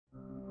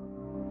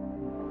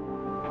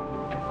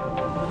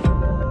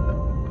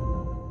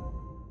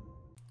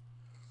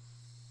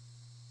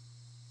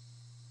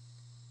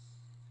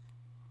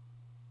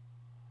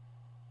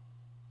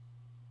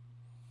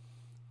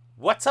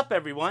What's up,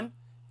 everyone?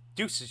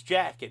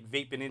 DeucesJack at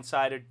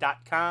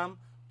VapingInsider.com.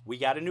 We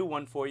got a new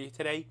one for you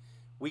today.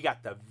 We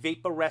got the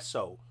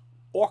Vaporesso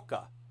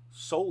Orca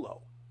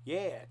Solo.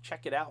 Yeah,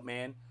 check it out,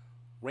 man.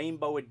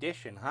 Rainbow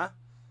edition, huh?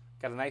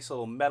 Got a nice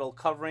little metal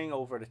covering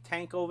over the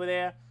tank over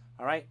there.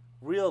 All right,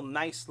 real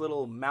nice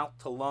little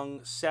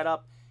mouth-to-lung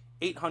setup.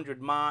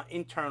 800 mAh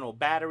internal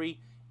battery,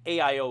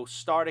 AIO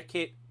starter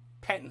kit,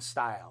 Penton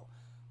style.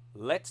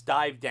 Let's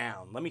dive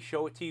down. Let me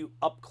show it to you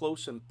up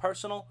close and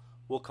personal.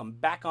 We'll come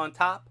back on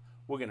top.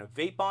 We're going to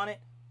vape on it,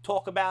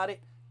 talk about it,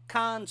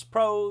 cons,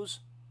 pros.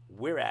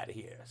 We're out of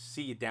here.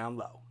 See you down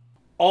low.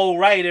 All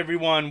right,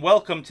 everyone.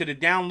 Welcome to the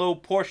down low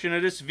portion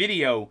of this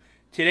video.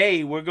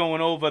 Today, we're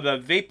going over the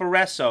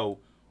Vaporesso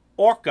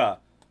Orca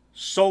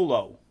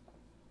Solo.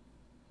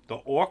 The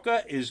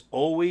Orca is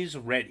always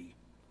ready.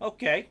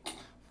 Okay,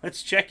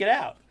 let's check it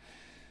out.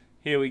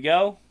 Here we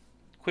go.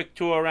 Quick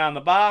tour around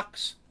the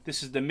box.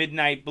 This is the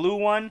midnight blue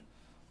one.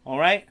 All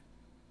right.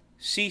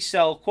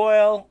 C-cell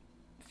coil,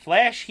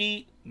 flash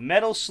heat,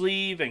 metal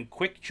sleeve, and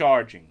quick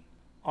charging.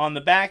 On the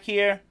back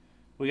here,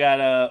 we got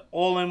a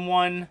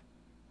all-in-one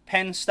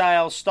pen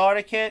style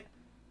starter kit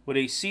with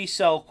a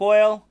C-cell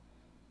coil.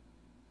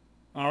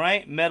 All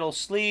right, metal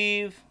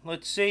sleeve.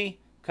 Let's see.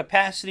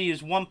 Capacity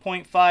is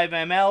 1.5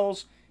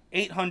 mLs,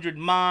 800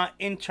 mAh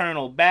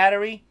internal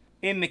battery.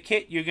 In the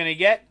kit, you're going to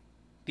get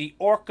the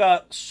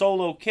Orca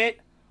Solo kit,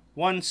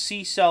 one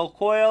C-cell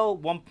coil,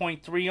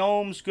 1.3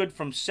 ohms, good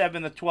from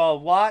 7 to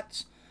 12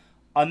 watts.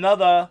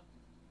 Another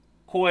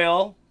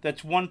coil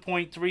that's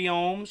 1.3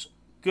 ohms,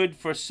 good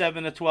for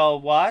 7 to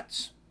 12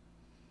 watts.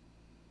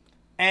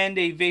 And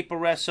a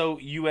Vaporesso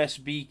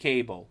USB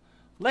cable.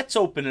 Let's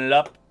open it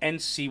up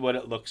and see what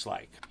it looks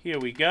like. Here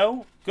we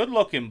go. Good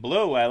looking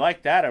blue. I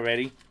like that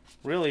already.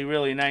 Really,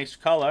 really nice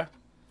color.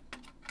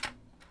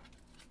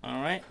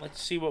 All right,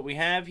 let's see what we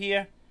have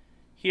here.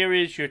 Here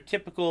is your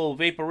typical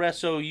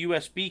Vaporesso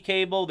USB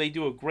cable. They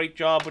do a great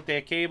job with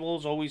their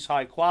cables, always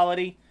high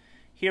quality.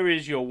 Here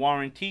is your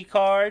warranty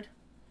card.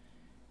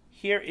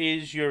 Here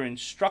is your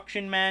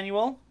instruction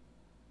manual.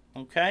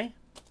 Okay.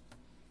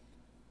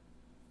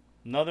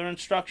 Another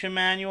instruction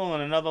manual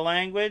in another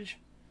language.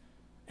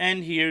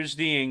 And here's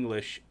the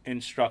English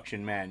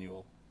instruction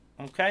manual.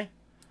 Okay.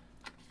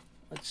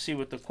 Let's see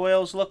what the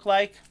coils look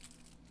like.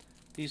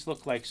 These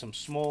look like some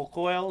small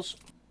coils.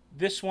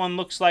 This one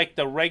looks like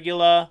the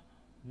regular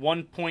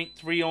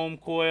 1.3 ohm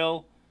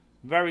coil.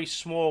 Very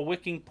small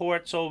wicking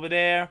ports over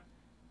there.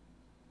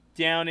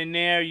 Down in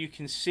there you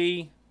can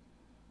see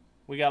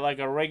we got like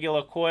a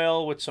regular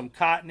coil with some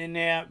cotton in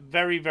there.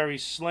 Very, very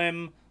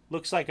slim.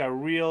 Looks like a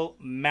real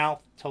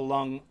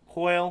mouth-to-lung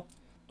coil.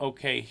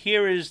 Okay,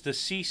 here is the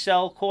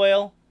C-cell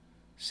coil.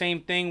 Same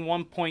thing,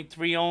 1.3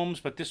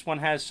 ohms, but this one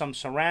has some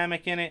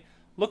ceramic in it.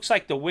 Looks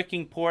like the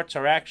wicking ports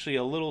are actually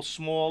a little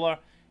smaller.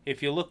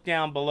 If you look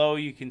down below,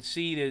 you can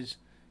see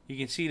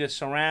the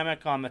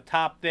ceramic on the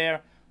top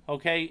there.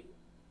 Okay,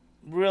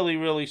 really,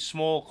 really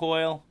small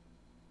coil.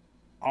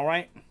 All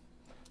right,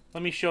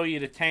 let me show you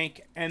the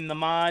tank and the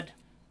mod.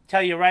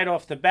 Tell you right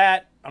off the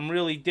bat, I'm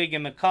really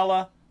digging the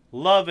color.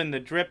 Loving the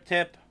drip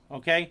tip.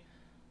 Okay,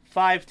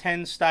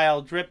 510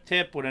 style drip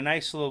tip with a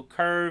nice little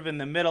curve in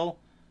the middle.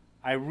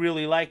 I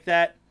really like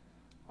that.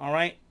 All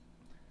right,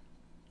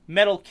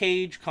 metal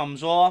cage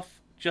comes off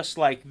just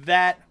like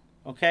that.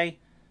 Okay.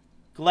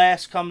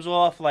 Glass comes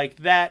off like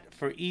that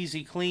for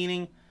easy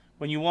cleaning.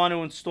 When you want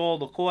to install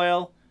the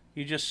coil,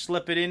 you just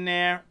slip it in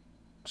there,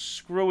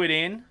 screw it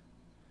in.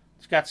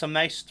 It's got some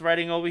nice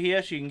threading over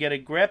here so you can get a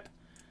grip.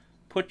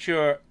 Put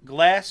your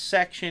glass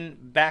section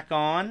back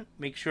on.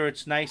 Make sure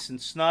it's nice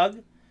and snug.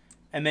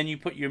 And then you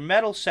put your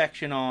metal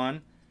section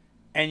on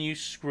and you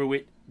screw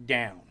it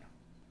down.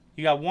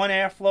 You got one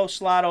airflow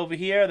slot over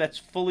here that's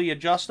fully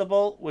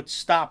adjustable with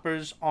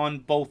stoppers on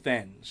both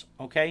ends.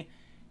 Okay?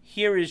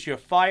 Here is your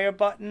fire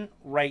button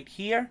right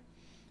here.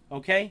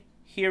 Okay,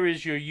 here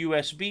is your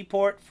USB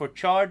port for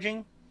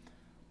charging.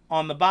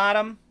 On the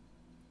bottom,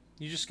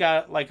 you just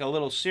got like a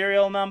little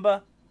serial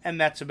number,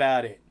 and that's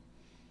about it.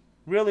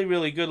 Really,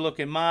 really good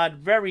looking mod.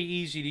 Very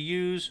easy to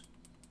use.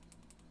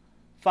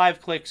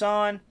 5 clicks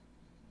on,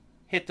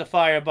 hit the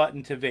fire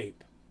button to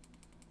vape.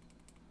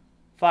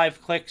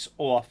 5 clicks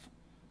off.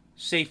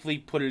 Safely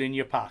put it in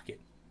your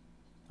pocket.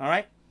 All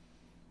right,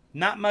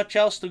 not much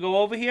else to go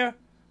over here.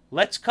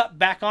 Let's cut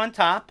back on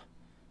top.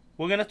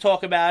 We're going to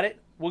talk about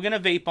it. We're going to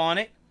vape on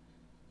it.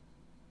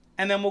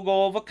 And then we'll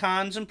go over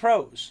cons and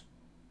pros.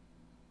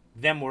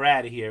 Then we're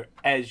out of here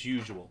as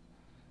usual.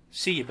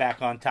 See you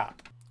back on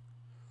top.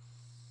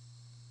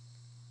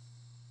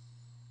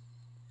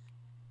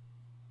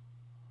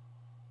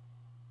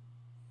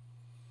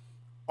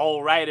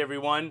 All right,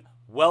 everyone.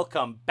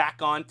 Welcome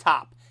back on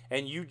top.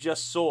 And you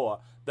just saw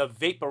the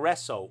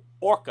Vaporesso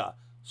Orca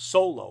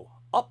Solo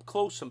up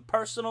close and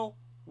personal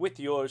with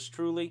yours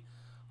truly.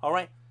 All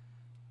right.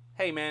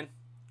 Hey, man,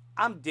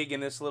 I'm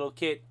digging this little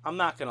kit. I'm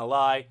not going to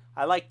lie.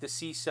 I like the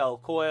C-cell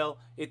coil.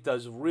 It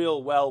does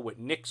real well with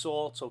nic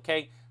salts,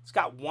 okay? It's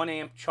got 1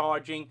 amp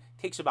charging.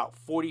 Takes about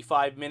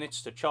 45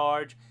 minutes to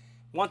charge.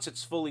 Once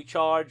it's fully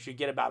charged, you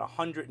get about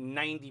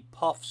 190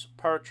 puffs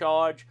per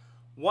charge,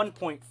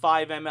 1.5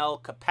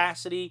 ml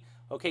capacity,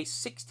 okay,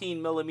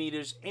 16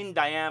 millimeters in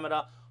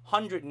diameter,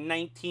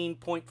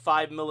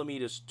 119.5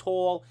 millimeters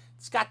tall.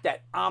 It's got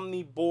that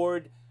Omni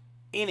board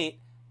in it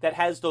that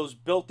has those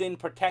built-in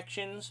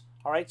protections,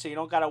 all right, so you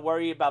don't got to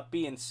worry about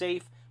being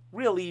safe.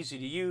 Real easy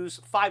to use.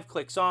 5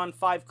 clicks on,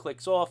 5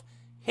 clicks off.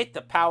 Hit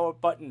the power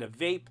button to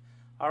vape,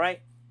 all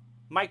right.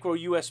 Micro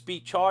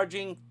USB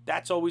charging,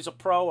 that's always a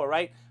pro, all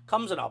right.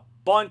 Comes in a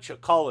bunch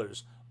of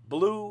colors: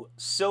 blue,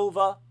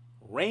 silver,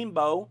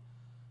 rainbow,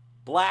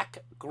 black,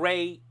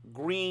 gray,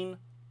 green,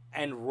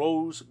 and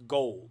rose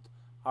gold,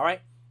 all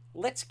right.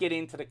 Let's get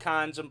into the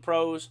cons and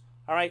pros,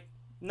 all right.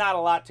 Not a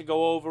lot to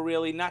go over,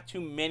 really. Not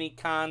too many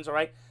cons, all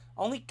right.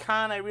 Only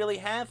con I really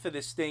have for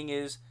this thing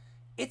is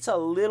it's a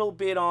little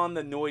bit on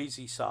the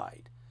noisy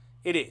side.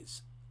 It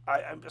is,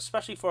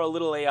 especially for a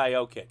little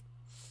AIO kit.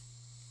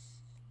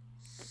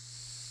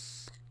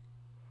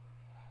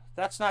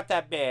 That's not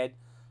that bad,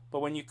 but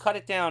when you cut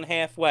it down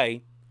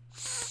halfway,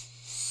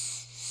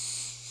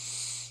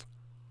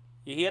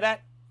 you hear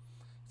that?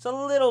 It's a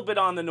little bit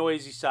on the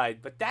noisy side,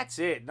 but that's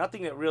it.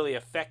 Nothing that really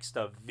affects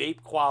the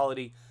vape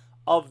quality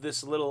of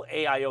this little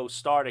AIO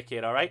starter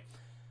kit, all right?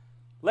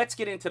 Let's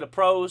get into the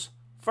pros.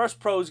 First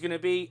pro is going to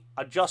be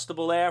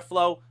adjustable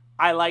airflow.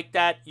 I like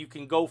that. You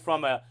can go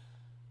from a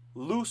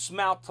loose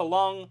mouth to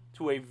lung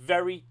to a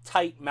very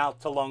tight mouth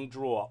to lung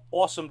drawer.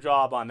 Awesome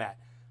job on that.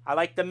 I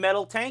like the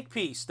metal tank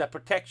piece that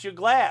protects your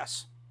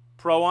glass.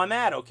 Pro on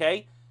that,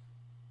 okay?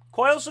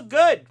 Coils are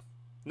good.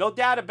 No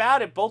doubt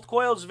about it. Both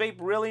coils vape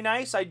really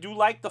nice. I do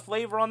like the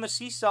flavor on the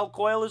C-Cell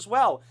coil as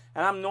well.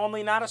 And I'm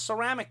normally not a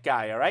ceramic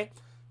guy, all right?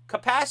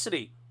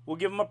 Capacity. We'll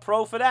give them a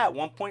pro for that.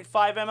 1.5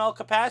 ml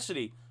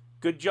capacity.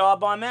 Good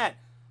job on that.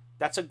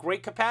 That's a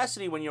great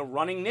capacity when you're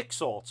running Nic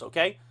salts,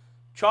 okay?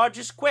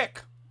 Charges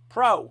quick.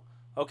 Pro,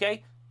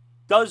 okay?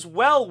 Does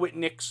well with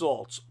Nic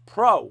salts.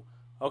 Pro,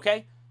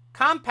 okay?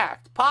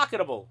 Compact,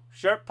 pocketable.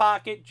 Shirt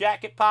pocket,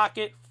 jacket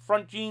pocket,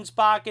 front jeans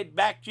pocket,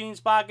 back jeans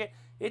pocket.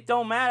 It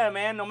don't matter,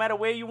 man. No matter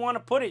where you want to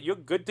put it, you're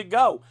good to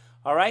go,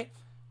 all right?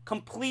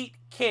 Complete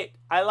kit.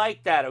 I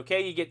like that,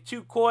 okay? You get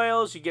 2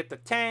 coils, you get the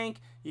tank,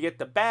 you get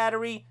the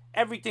battery.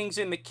 Everything's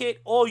in the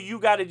kit. All you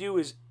got to do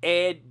is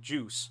add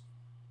juice.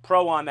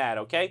 Pro on that,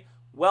 okay?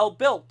 Well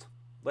built.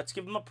 Let's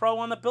give them a pro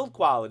on the build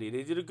quality.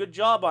 They did a good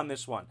job on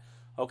this one,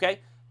 okay?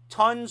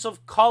 Tons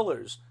of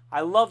colors. I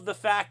love the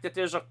fact that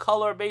there's a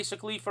color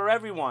basically for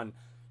everyone.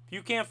 If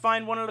you can't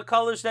find one of the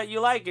colors that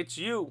you like, it's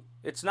you.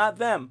 It's not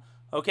them,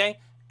 okay?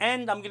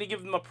 And I'm going to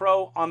give them a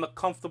pro on the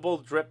comfortable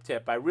drip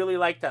tip. I really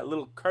like that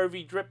little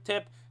curvy drip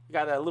tip. You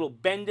got that little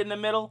bend in the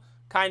middle.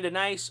 Kind of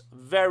nice.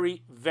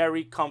 Very,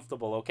 very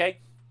comfortable, okay?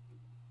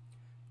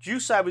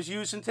 Juice I was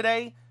using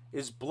today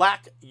is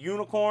Black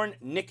Unicorn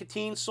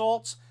nicotine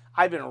salts.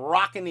 I've been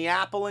rocking the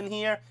apple in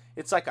here.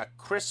 It's like a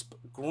crisp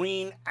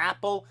green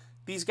apple.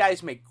 These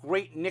guys make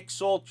great Nic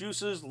salt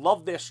juices.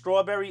 Love their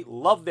strawberry.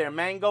 Love their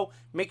mango.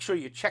 Make sure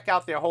you check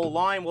out their whole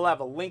line. We'll have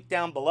a link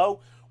down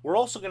below. We're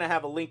also going to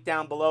have a link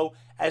down below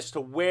as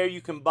to where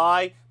you can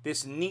buy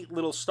this neat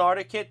little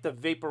starter kit, the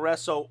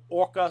Vaporesso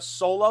Orca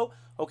Solo.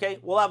 Okay,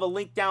 we'll have a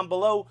link down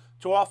below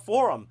to our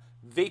forum,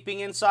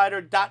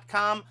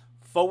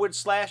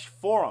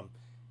 vapinginsider.com/forum.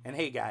 And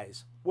hey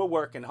guys, we're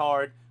working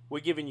hard. We're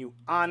giving you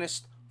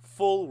honest,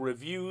 full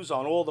reviews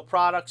on all the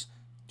products.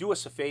 Do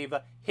us a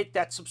favor, hit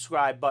that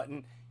subscribe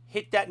button,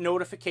 hit that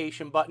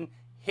notification button,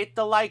 hit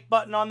the like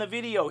button on the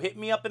video, hit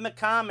me up in the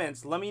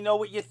comments, let me know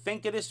what you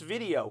think of this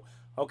video,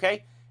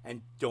 okay?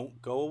 And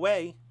don't go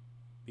away,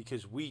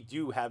 because we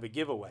do have a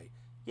giveaway.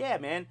 Yeah,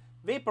 man,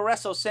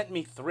 Vaporesso sent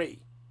me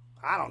 3.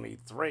 I don't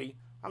need 3.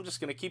 I'm just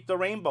going to keep the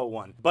rainbow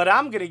one. But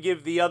I'm going to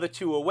give the other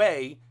 2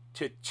 away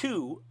to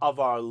 2 of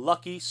our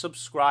lucky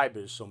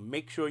subscribers. So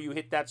make sure you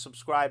hit that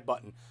subscribe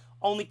button.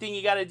 Only thing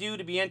you got to do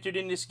to be entered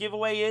in this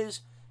giveaway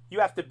is you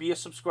have to be a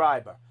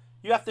subscriber.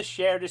 You have to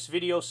share this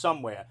video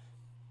somewhere.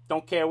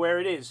 Don't care where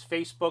it is.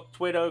 Facebook,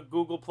 Twitter,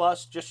 Google+.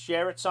 Just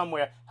share it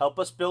somewhere. Help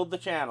us build the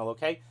channel,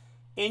 okay?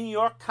 In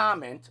your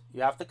comment,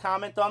 you have to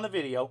comment on the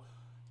video.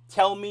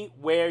 Tell me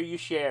where you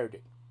shared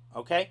it,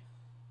 okay?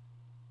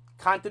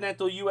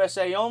 Continental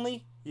USA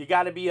only. You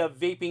got to be of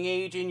vaping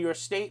age in your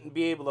state and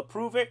be able to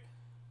prove it.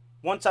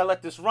 Once I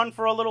let this run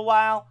for a little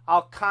while,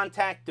 I'll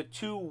contact the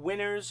 2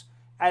 winners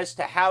as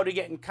to how to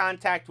get in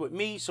contact with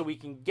me so we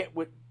can get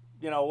with,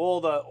 you know,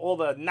 all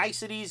the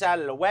niceties out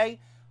of the way,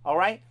 all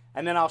right?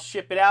 And then I'll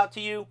ship it out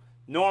to you.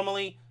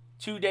 Normally,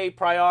 2-day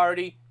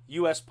priority,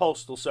 U.S.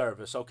 Postal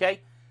Service, okay?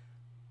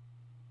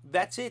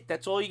 That's it.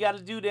 That's all you got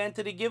to do to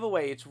enter the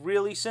giveaway. It's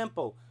really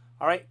simple,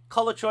 all right?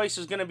 Color choice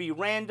is going to be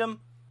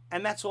random,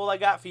 and that's all I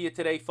got for you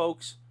today,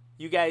 folks.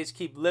 You guys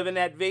keep living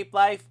that vape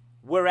life.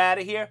 We're out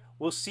of here.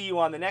 We'll see you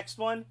on the next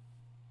one.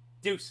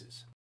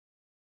 Deuces.